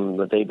tweet from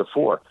the day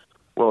before.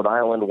 Rhode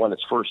Island won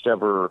its first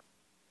ever,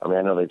 I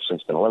know they've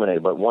since been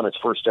eliminated, but won its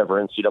first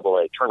ever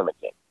NCAA tournament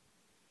game.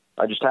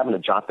 I just happened to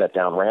jot that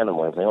down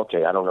randomly and think,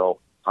 okay, I don't know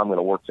how I'm going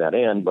to work that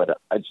in, but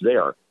it's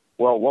there.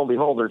 Well, lo and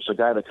behold, there's a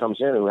guy that comes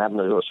in who happened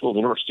to go to school at the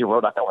University of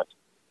Rhode Island.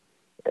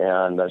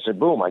 And I said,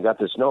 boom, I got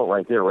this note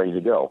right there ready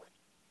to go.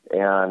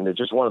 And it's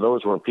just one of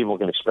those where people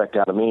can expect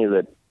out of me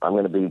that I'm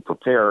going to be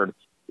prepared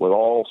with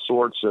all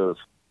sorts of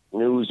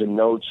news and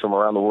notes from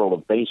around the world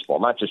of baseball,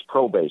 not just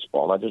pro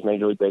baseball, not just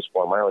Major League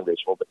Baseball and minor league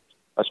baseball, but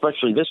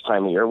especially this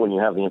time of year when you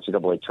have the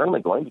NCAA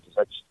tournament going, because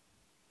that's,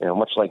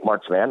 much like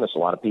March Madness, a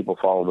lot of people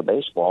follow the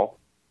baseball,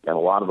 and a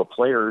lot of the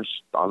players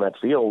on that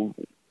field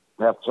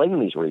have played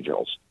in these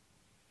regionals,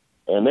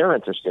 and they're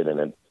interested in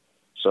it.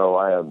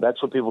 So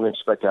that's what people can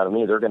expect out of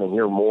me. They're going to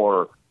hear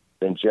more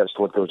than just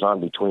what goes on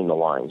between the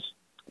lines.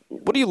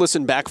 What do you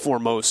listen back for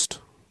most?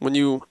 When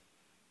you,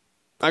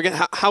 again,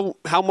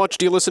 how much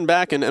do you listen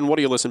back, and what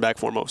do you listen back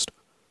for most?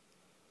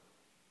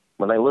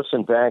 When I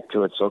listen back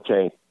to it's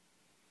okay,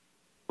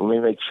 let me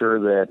make sure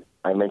that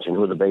I mention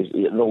who the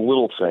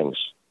little things.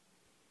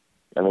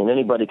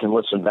 Anybody can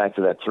listen back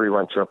to that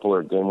 3-run triple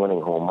or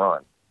game-winning home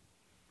run.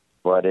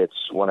 But it's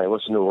when I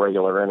listen to a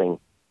regular inning,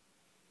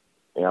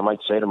 I might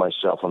say to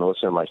myself when I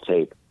listen to my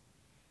tape,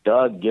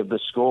 Doug, give the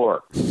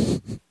score.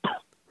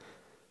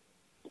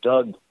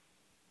 Doug,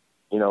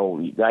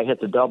 I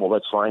hit the double.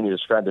 That's fine. You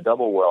described the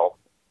double well.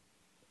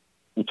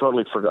 You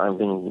totally forgot.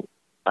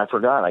 I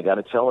forgot. I got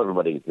to tell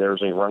everybody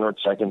there's a runner at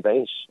second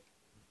base.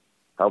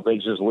 How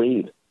big's his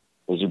lead?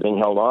 Is he being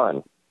held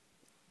on?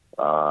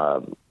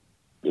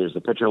 Is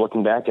the pitcher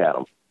looking back at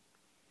him?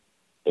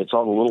 It's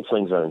all the little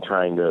things that I'm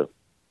trying to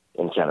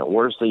encounter.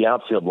 Where's the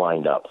outfield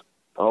lined up?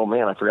 Oh,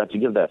 man, I forgot to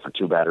give that for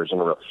 2 batters in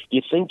a row.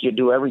 You think you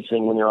do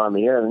everything when you're on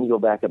the air, and then you go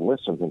back and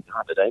listen and think,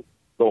 God, did I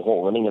go a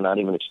whole inning and not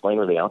even explain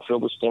where the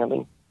outfield was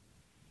standing?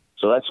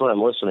 So that's what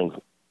I'm listening.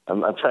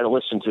 I'm trying to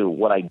listen to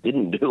what I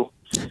didn't do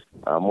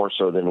more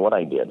so than what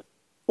I did.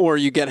 Or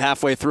you get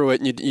halfway through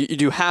it, and you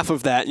do half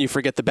of that, and you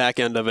forget the back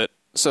end of it.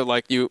 So,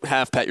 you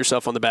half pat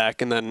yourself on the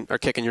back and then are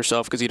kicking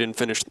yourself because you didn't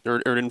finish or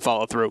didn't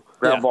follow through.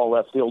 Ground ball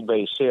left field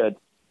base hit.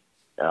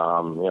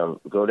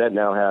 Gaudette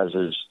now has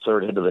his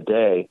 3rd hit of the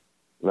day,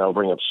 and that'll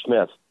bring up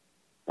Smith.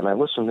 And I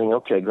listen thinking,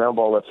 okay, ground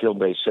ball left field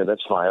base hit,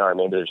 that's fine. All right,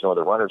 maybe there's no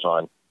other runners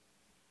on.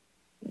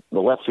 The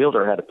left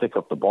fielder had to pick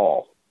up the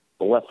ball.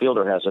 The left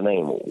fielder has a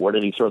name. Where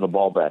did he throw the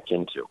ball back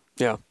into?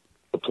 Yeah.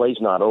 The play's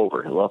not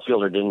over. The left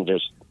fielder didn't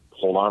just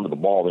hold on to the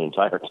ball the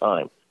entire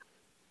time.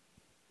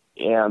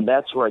 And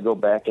that's where I go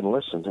back and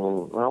listen.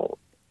 And,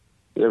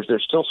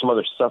 there's still some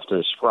other stuff to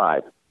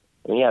describe.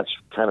 It's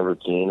kind of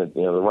routine.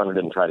 The runner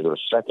didn't try to go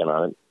to second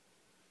on it.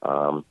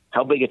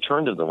 How big a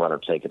turn did the runner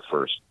take at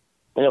first?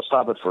 And he'll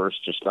stop at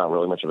first, just not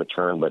really much of a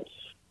turn, but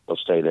he'll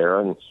stay there.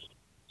 And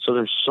so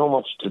there's so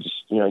much to just,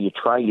 you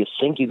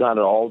think you got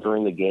it all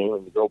during the game,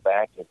 and you go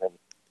back, and then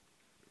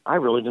I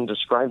really didn't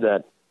describe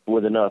that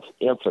with enough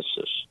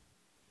emphasis.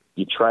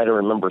 You try to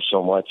remember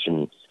so much,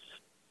 and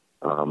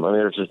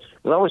there's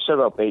what I always said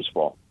about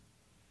baseball,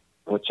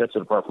 which sets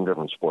it apart from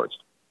different sports.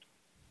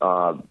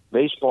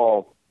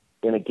 Baseball,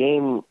 in a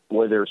game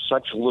where there's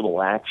such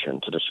little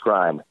action to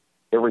describe,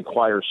 it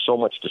requires so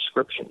much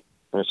description.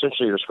 And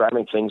essentially you're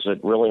describing things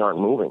that really aren't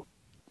moving.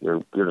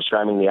 You're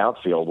describing the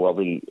outfield. Well,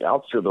 the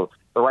outfield,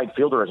 the right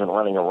fielder isn't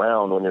running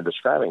around when you're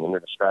describing him. You're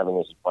describing,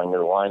 is he playing near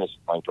the line? Is he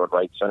playing toward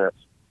right center?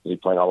 Is he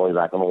playing all the way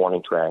back on the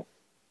warning track?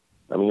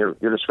 I mean,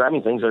 you're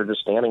describing things that are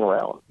just standing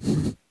around,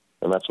 and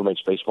that's what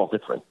makes baseball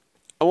different.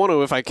 I want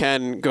to, if I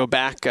can, go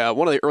back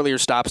one of the earlier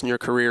stops in your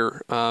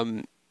career,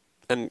 and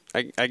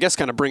I guess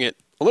kind of bring it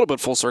a little bit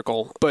full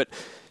circle. But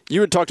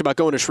you had talked about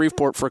going to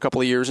Shreveport for a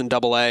couple of years in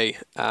Double-A,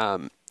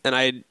 and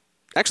I had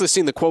actually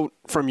seen the quote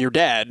from your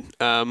dad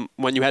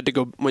when you had to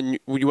go when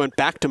you went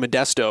back to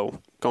Modesto,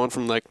 going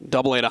from like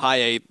Double-A to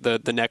High A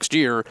the next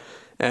year,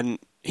 and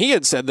he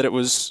had said that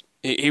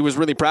he was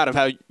really proud of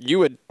how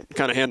you had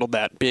kind of handled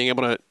that, being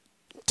able to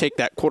take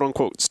that quote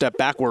unquote step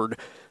backward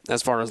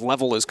as far as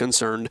level is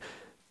concerned.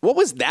 What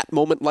was that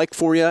moment like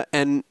for you?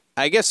 And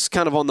I guess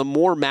kind of on the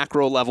more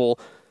macro level,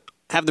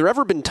 have there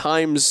ever been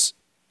times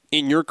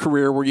in your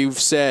career where you've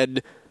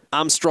said,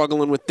 I'm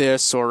struggling with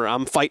this, or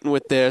I'm fighting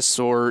with this,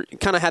 or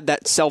kind of had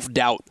that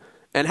self-doubt?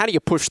 And how do you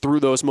push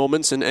through those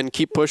moments and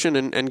keep pushing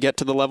and get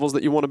to the levels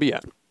that you want to be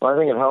at? Well, I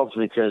think it helps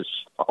because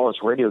all us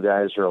radio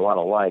guys are a lot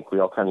alike. We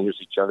all kind of use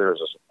each other as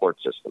a support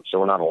system,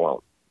 so we're not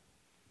alone.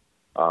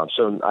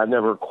 So I've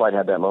never quite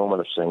had that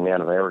moment of saying,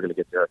 man, am I ever going to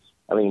get there?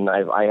 I mean,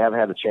 I have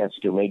had the chance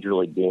to do major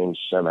league games,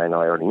 and I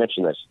know I already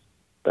mentioned this,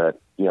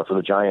 but, for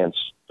the Giants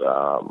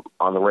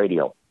on the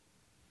radio.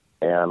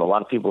 And a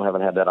lot of people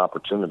haven't had that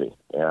opportunity.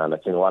 And I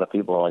think a lot of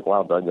people are like,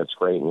 wow, Doug, that's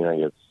great.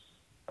 And,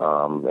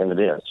 and it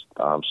is.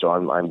 So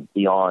I'm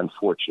beyond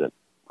fortunate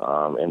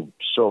and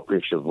so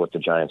appreciative of what the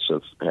Giants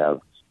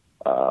have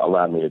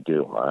allowed me to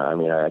do. I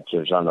mean,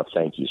 there's not enough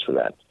thank yous for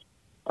that.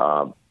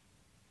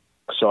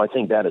 So I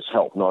think that has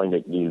helped, knowing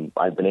that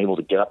I've been able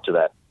to get up to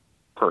that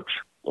perch.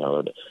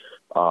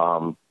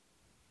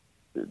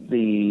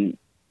 The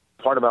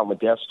part about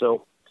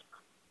Modesto,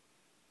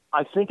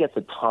 I think at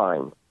the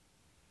time,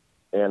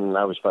 and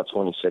I was about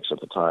 26 at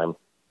the time,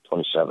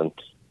 27,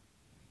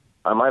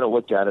 I might have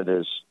looked at it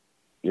as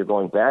you're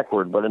going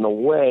backward, but in a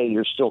way,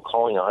 you're still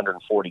calling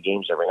 140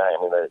 games every night.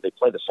 I mean, they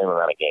play the same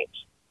amount of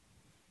games.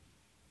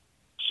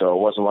 So it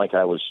wasn't like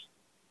I was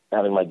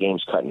having my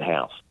games cut in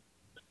half.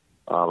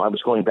 I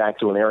was going back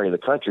to an area of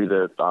the country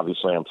that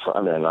obviously I'm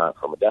from. I mean, not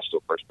from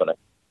Modesto first, but I'm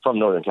from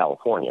Northern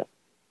California.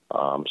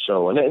 And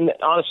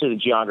honestly, the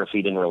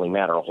geography didn't really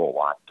matter a whole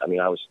lot. I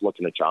mean, I was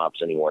looking at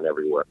jobs anywhere and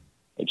everywhere.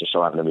 It just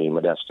so happened to be in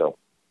Modesto.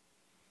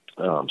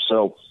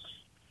 So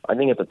I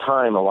think at the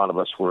time, a lot of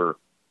us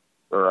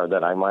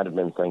that I might have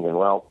been thinking,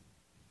 well,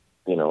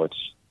 it's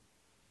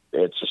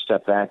a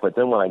step back. But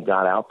then when I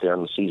got out there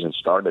and the season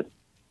started,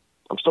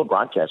 I'm still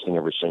broadcasting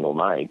every single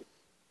night.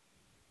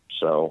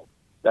 So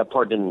that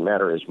part didn't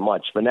matter as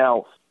much. But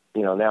now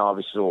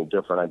obviously it's a little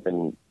different. I've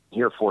been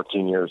here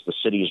 14 years. The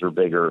cities are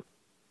bigger.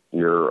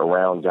 You're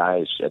around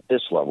guys at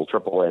this level,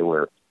 AAA,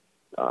 where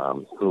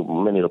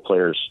who many of the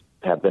players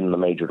have been in the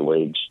major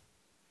leagues.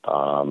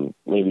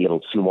 Maybe a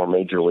few more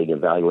major league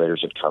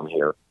evaluators that come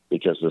here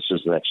because this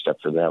is the next step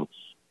for them.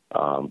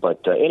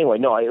 Anyway,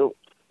 no,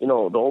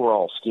 the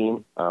overall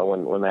scheme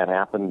when that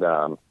happened,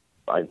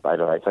 I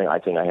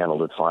think I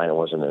handled it fine. It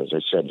wasn't, as I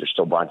said, you're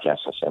still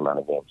broadcasting the same amount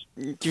of games.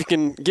 You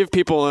can give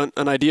people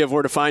an idea of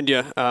where to find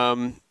you.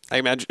 I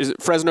imagine, is it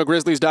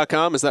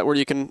FresnoGrizzlies.com? Is that where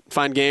you can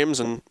find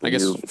games and I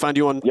guess find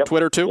you on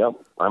Twitter too? Yep,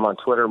 I'm on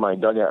Twitter. My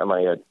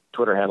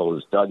Twitter handle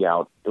is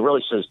Dugout. It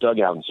really says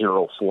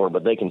Dugout04,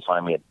 but they can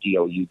find me at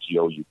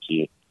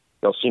DOUGOUT.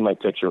 They'll see my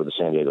picture with the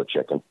San Diego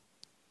Chicken.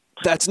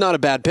 That's not a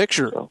bad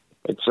picture. So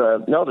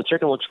the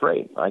chicken looks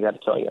great. I got to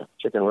tell you,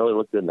 chicken really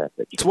looked good in that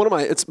picture.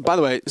 It's by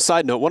the way,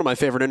 side note, one of my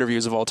favorite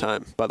interviews of all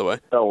time. By the way.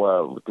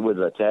 Oh, with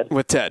Ted.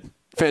 With Ted,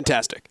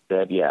 fantastic.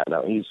 Ted, yeah,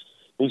 no, he's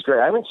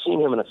great. I haven't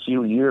seen him in a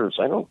few years.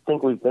 I don't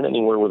think we've been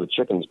anywhere where the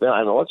chicken's been.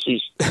 I know unless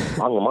he's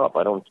hung him up.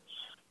 I know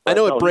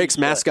it breaks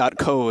mascot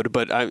code,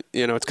 but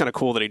it's kind of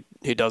cool that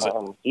he does it.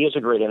 He is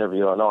a great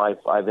interviewer. I know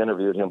I've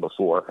interviewed him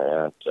before,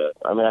 and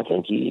I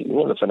think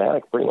the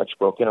Fanatic pretty much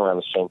broke in around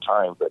the same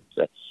time.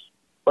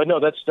 But no,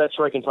 that's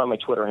where I can find my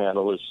Twitter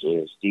handle is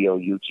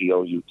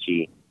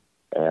DOUGOUT,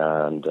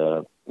 and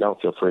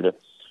feel free to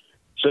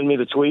send me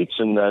the tweets.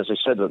 And as I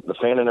said, the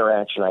fan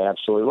interaction I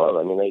absolutely love.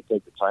 I mean, they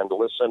take the time to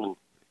listen. And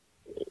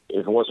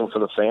if it wasn't for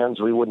the fans,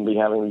 we wouldn't be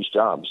having these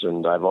jobs.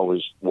 And I've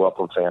always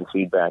welcomed fan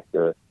feedback,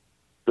 good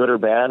or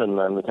bad. And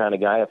I'm the kind of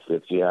guy,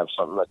 if you have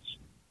something that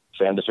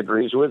fan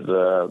disagrees with,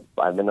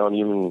 I've been known to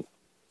even,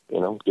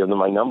 give them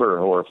my number,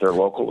 or if they're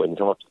local, they can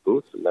come up to the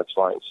booth, and that's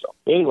fine. So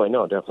anyway,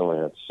 no,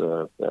 definitely,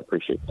 I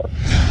appreciate that.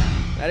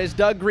 That is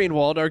Doug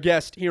Greenwald, our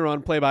guest here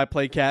on Play by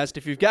Play Cast.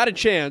 If you've got a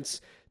chance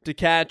to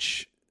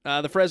catch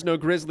the Fresno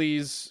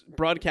Grizzlies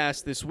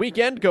broadcast this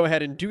weekend, go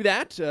ahead and do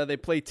that. They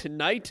play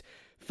tonight,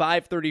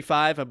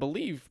 5:35, I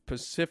believe,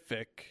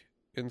 Pacific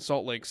in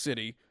Salt Lake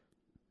City.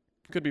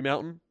 Could be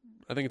Mountain.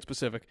 I think it's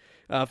Pacific.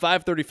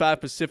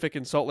 5:35 Pacific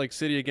in Salt Lake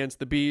City against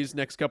the Bees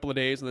next couple of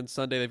days, and then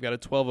Sunday they've got a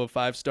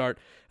 12:05 start.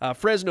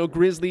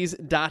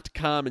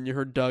 FresnoGrizzlies.com, and you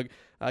heard Doug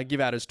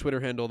give out his Twitter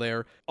handle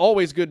there.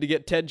 Always good to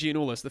get Ted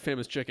Giannoulis, the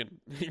famous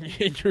chicken,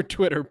 in your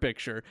Twitter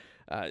picture.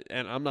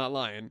 And I'm not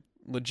lying.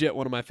 legit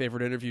one of my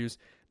favorite interviews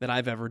that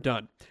I've ever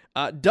done.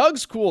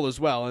 Doug's cool as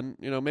well, and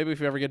maybe if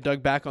we ever get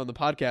Doug back on the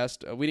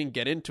podcast, we didn't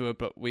get into it,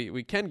 but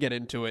we can get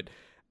into it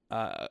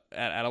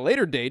at a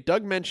later date.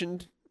 Doug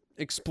mentioned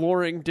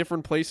exploring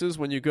different places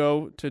when you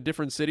go to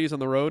different cities on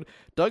the road.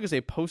 Doug is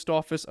a post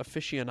office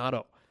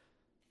aficionado.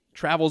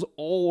 Travels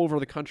all over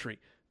the country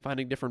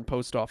finding different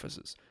post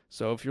offices.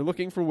 So if you're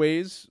looking for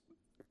ways,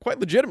 quite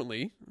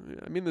legitimately,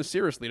 I mean this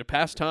seriously, to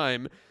pass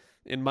time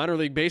in minor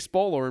league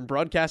baseball or in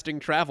broadcasting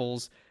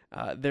travels,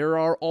 there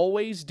are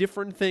always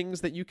different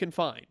things that you can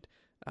find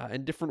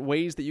and different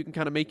ways that you can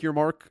kind of make your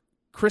mark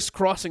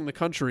crisscrossing the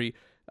country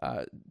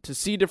to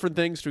see different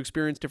things, to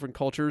experience different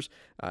cultures.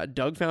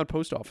 Doug found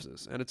post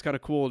offices, and it's kind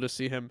of cool to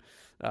see him,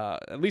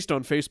 at least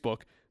on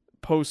Facebook,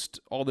 post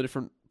all the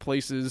different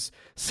places,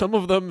 some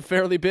of them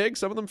fairly big,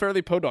 some of them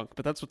fairly podunk,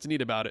 but that's what's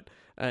neat about it,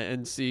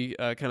 and see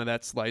kind of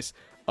that slice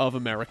of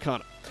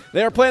Americana.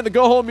 They are playing the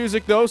go-home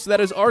music, though, so that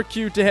is our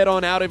cue to head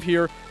on out of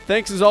here.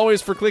 Thanks, as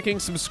always, for clicking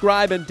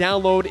subscribe and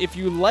download. If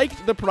you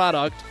liked the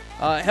product,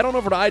 head on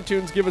over to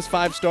iTunes, give us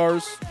 5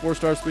 stars, 4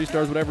 stars, 3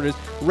 stars, whatever it is.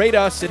 Rate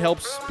us. It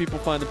helps people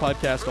find the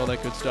podcast, all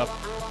that good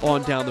stuff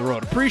on down the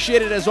road.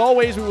 Appreciate it, as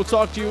always. We will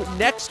talk to you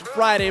next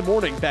Friday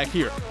morning back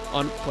here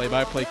on Play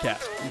by Play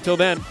Cast. Until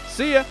then,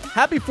 see ya.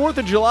 Happy 4th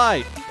of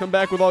July. Come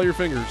back with all your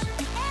fingers.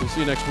 We'll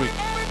see you next week.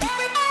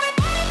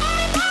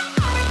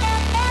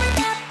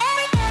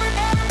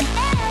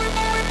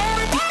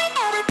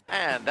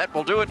 And that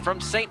will do it from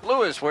St.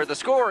 Louis, where the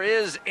score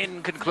is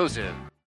inconclusive.